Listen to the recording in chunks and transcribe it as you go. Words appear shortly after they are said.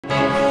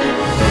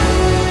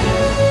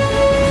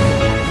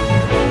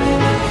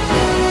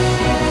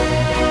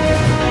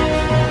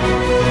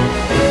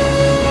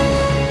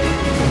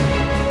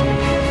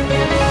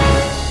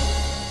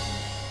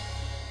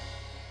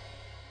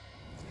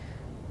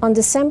On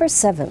December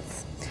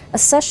 7th, a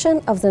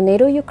session of the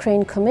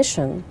NATO-Ukraine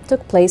Commission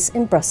took place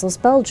in Brussels,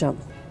 Belgium.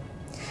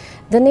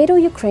 The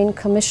NATO-Ukraine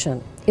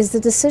Commission is the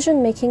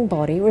decision-making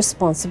body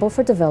responsible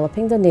for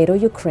developing the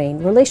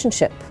NATO-Ukraine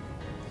relationship.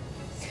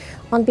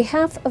 On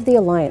behalf of the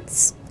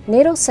alliance,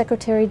 NATO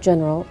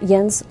Secretary-General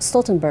Jens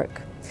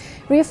Stoltenberg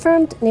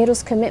reaffirmed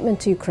NATO's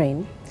commitment to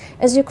Ukraine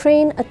as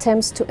Ukraine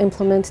attempts to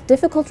implement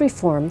difficult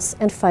reforms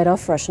and fight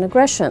off Russian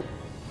aggression.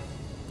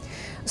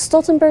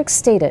 Stoltenberg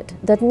stated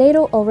that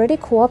NATO already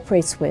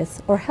cooperates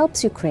with or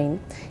helps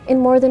Ukraine in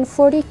more than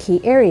 40 key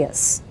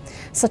areas,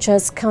 such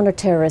as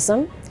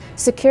counterterrorism,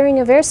 securing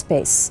of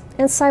airspace,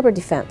 and cyber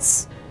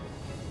defense.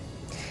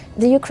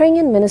 The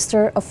Ukrainian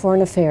Minister of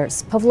Foreign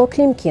Affairs, Pavlo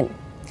Klimkin,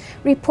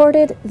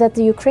 reported that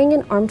the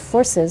Ukrainian armed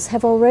forces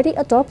have already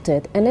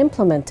adopted and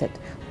implemented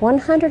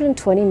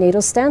 120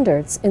 NATO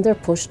standards in their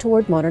push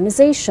toward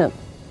modernization.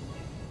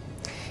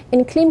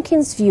 In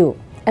Klimkin's view,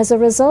 as a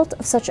result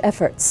of such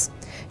efforts,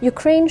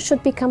 Ukraine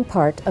should become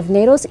part of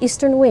NATO's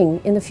eastern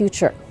wing in the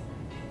future.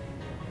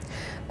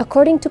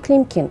 According to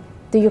Klimkin,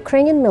 the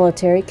Ukrainian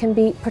military can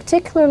be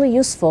particularly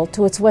useful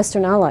to its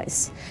Western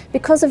allies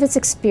because of its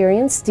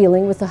experience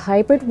dealing with the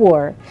hybrid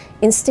war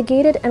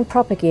instigated and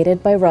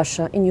propagated by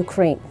Russia in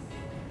Ukraine.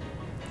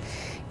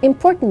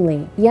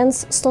 Importantly,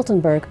 Jens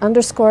Stoltenberg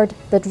underscored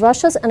that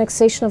Russia's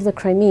annexation of the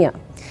Crimea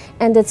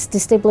and its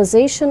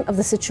destabilization of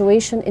the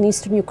situation in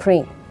eastern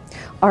Ukraine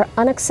are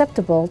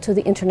unacceptable to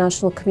the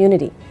international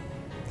community.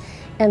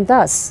 And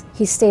thus,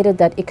 he stated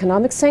that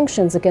economic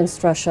sanctions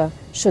against Russia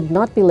should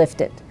not be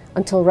lifted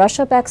until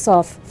Russia backs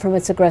off from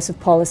its aggressive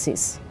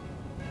policies.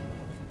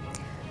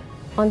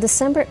 On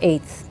December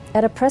 8th,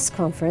 at a press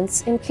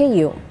conference in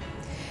Kyiv,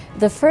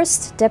 the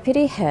first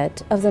deputy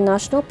head of the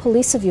National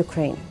Police of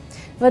Ukraine,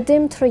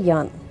 Vadim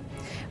Troyan,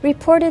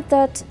 reported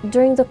that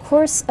during the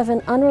course of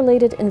an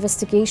unrelated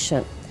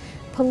investigation,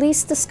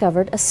 police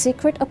discovered a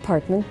secret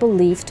apartment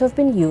believed to have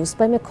been used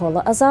by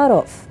Mykola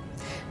Azarov,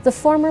 the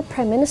former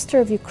Prime Minister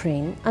of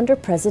Ukraine under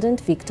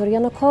President Viktor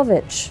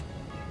Yanukovych.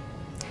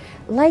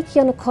 Like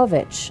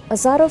Yanukovych,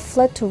 Azarov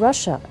fled to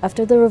Russia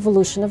after the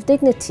Revolution of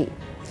Dignity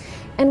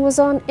and was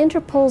on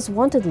Interpol's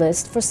wanted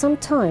list for some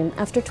time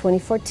after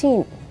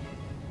 2014.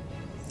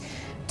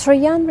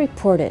 Troyan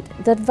reported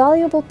that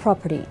valuable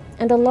property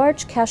and a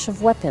large cache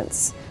of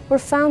weapons were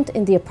found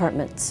in the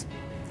apartment,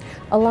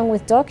 along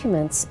with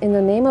documents in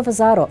the name of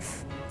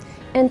Azarov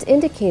and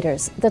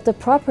indicators that the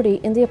property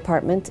in the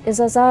apartment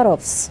is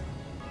Azarov's.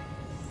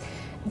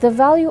 The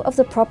value of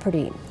the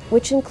property,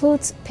 which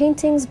includes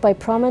paintings by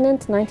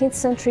prominent 19th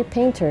century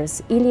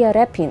painters Ilya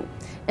Repin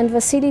and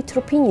Vasily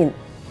Tropinin,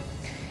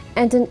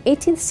 and an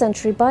 18th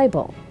century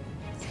Bible,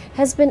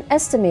 has been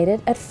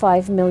estimated at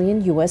 $5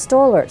 million.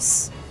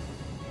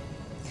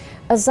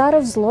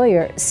 Azarov's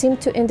lawyer seemed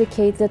to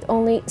indicate that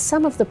only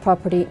some of the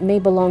property may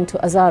belong to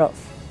Azarov,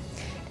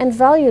 and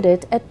valued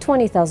it at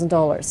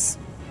 $20,000.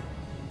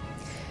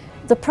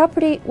 The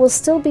property will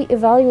still be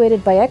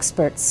evaluated by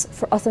experts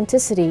for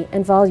authenticity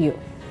and value.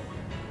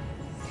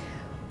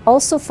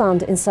 Also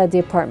found inside the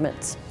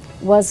apartment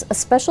was a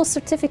special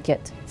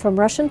certificate from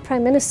Russian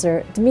Prime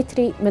Minister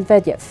Dmitry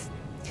Medvedev,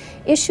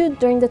 issued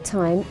during the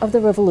time of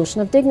the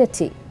Revolution of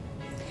Dignity,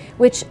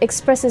 which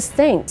expresses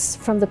thanks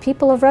from the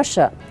people of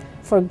Russia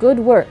for good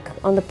work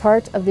on the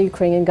part of the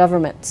Ukrainian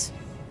government.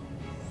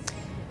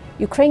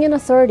 Ukrainian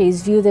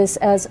authorities view this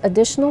as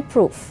additional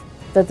proof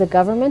that the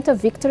government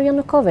of Viktor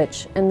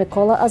Yanukovych and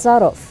Mykola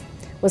Azarov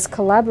was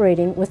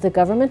collaborating with the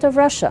government of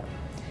Russia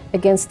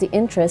against the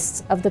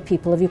interests of the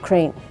people of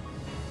Ukraine.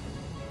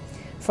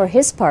 For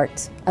his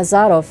part,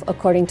 Azarov,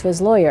 according to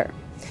his lawyer,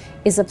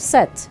 is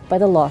upset by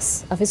the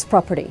loss of his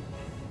property.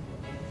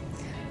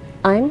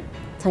 I'm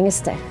Tania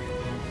Stech,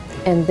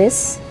 and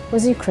this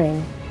was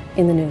Ukraine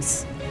in the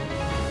News.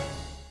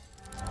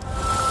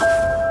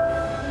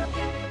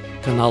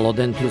 Канал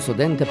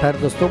 1+1 тепер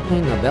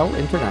доступний на Bell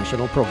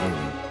International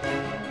Programming.